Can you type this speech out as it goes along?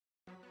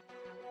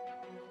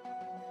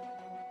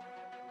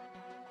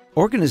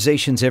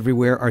Organizations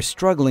everywhere are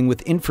struggling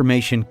with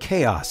information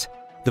chaos.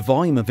 The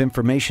volume of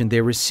information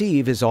they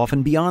receive is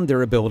often beyond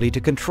their ability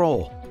to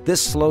control.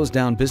 This slows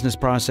down business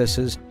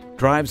processes,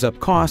 drives up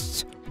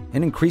costs,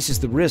 and increases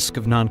the risk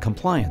of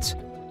non-compliance.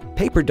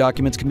 Paper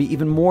documents can be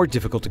even more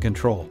difficult to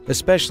control,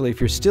 especially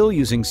if you're still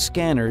using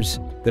scanners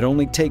that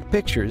only take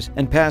pictures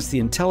and pass the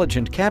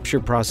intelligent capture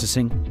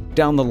processing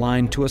down the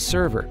line to a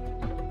server.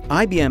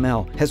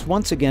 IBML has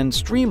once again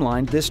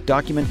streamlined this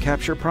document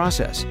capture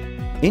process.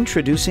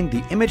 Introducing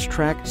the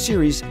ImageTrac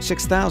Series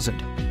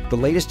 6000, the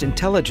latest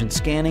intelligent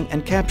scanning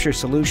and capture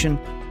solution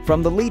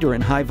from the leader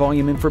in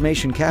high-volume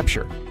information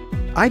capture.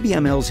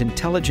 IBML's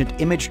intelligent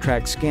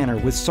ImageTrac scanner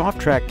with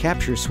SoftTrac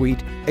Capture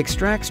Suite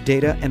extracts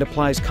data and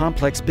applies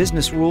complex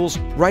business rules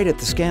right at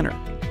the scanner.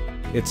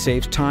 It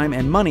saves time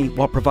and money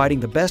while providing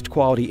the best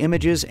quality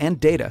images and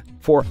data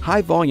for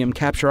high-volume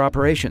capture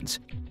operations.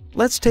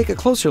 Let's take a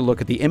closer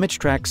look at the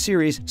ImageTrac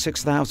Series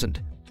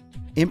 6000.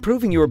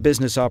 Improving your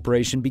business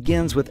operation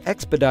begins with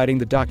expediting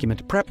the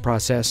document prep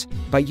process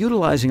by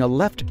utilizing a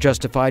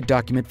left-justified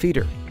document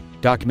feeder.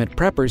 Document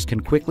preppers can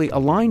quickly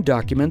align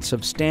documents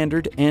of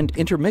standard and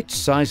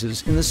intermixed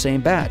sizes in the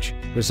same batch,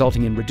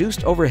 resulting in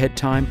reduced overhead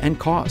time and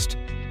cost.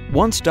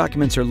 Once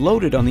documents are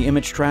loaded on the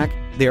ImageTrac,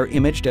 they are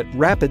imaged at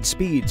rapid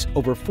speeds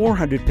over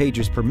 400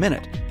 pages per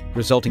minute,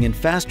 resulting in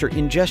faster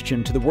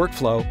ingestion to the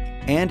workflow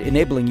and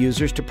enabling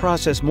users to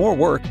process more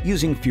work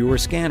using fewer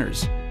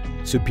scanners.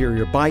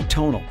 Superior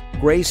bitonal,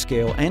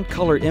 grayscale, and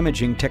color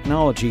imaging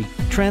technology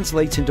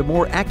translates into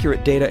more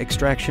accurate data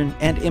extraction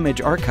and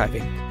image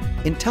archiving.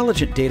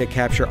 Intelligent data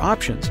capture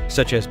options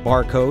such as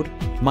barcode,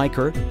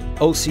 micro,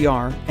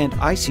 OCR, and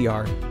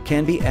ICR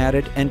can be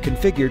added and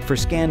configured for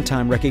scan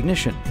time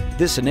recognition.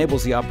 This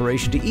enables the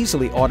operation to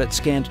easily audit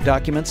scanned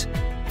documents,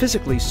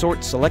 physically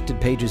sort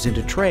selected pages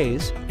into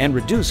trays, and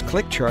reduce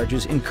click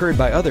charges incurred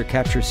by other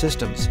capture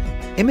systems.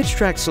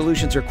 ImageTrac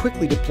solutions are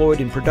quickly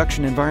deployed in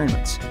production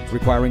environments,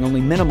 requiring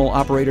only minimal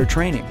operator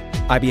training.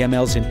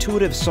 IBML's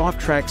intuitive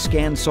SoftTrac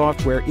scan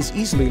software is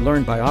easily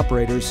learned by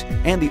operators,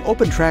 and the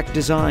OpenTrac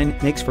design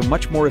makes for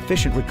much more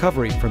efficient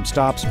recovery from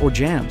stops or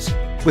jams.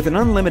 With an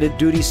unlimited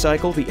duty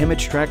cycle, the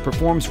ImageTrac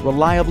performs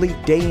reliably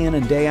day in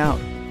and day out.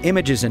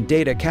 Images and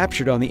data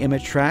captured on the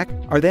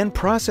ImageTrac are then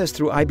processed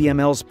through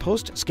IBML's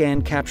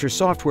post-scan capture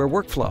software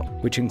workflow,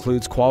 which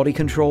includes quality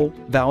control,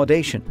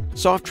 validation,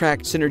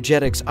 SoftTrac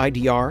Synergetics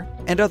IDR,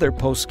 and other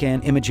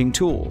post-scan imaging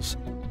tools.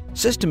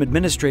 System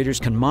administrators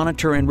can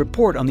monitor and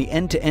report on the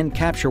end-to-end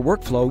capture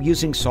workflow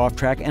using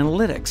SoftTrac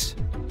Analytics.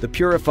 The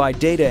purified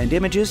data and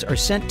images are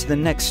sent to the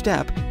next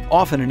step,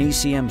 often an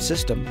ECM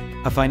system,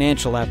 a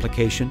financial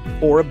application,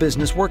 or a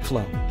business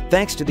workflow.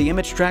 Thanks to the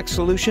ImageTrac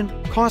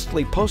solution,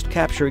 costly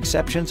post-capture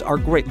exceptions are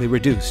greatly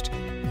reduced.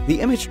 The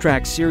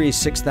ImageTrac Series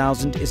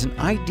 6000 is an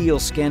ideal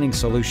scanning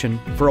solution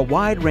for a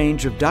wide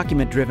range of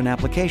document-driven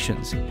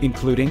applications,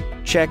 including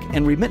check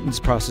and remittance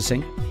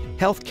processing,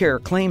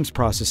 healthcare claims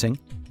processing,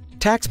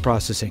 tax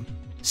processing,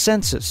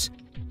 census,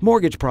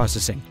 mortgage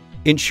processing,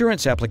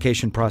 insurance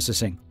application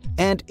processing,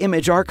 and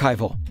image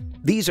archival.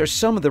 These are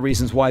some of the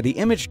reasons why the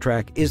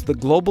ImageTrac is the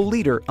global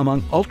leader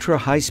among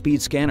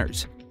ultra-high-speed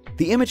scanners.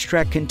 The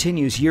ImageTrac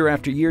continues year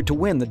after year to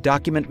win the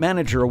Document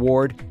Manager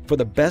Award for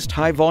the best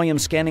high-volume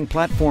scanning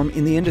platform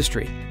in the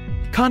industry.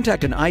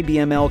 Contact an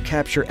IBML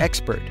capture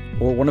expert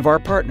or one of our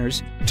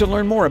partners to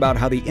learn more about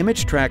how the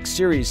ImageTrac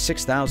Series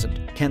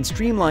 6000 can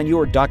streamline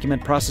your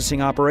document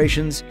processing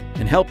operations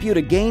and help you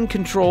to gain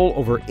control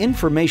over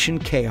information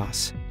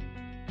chaos.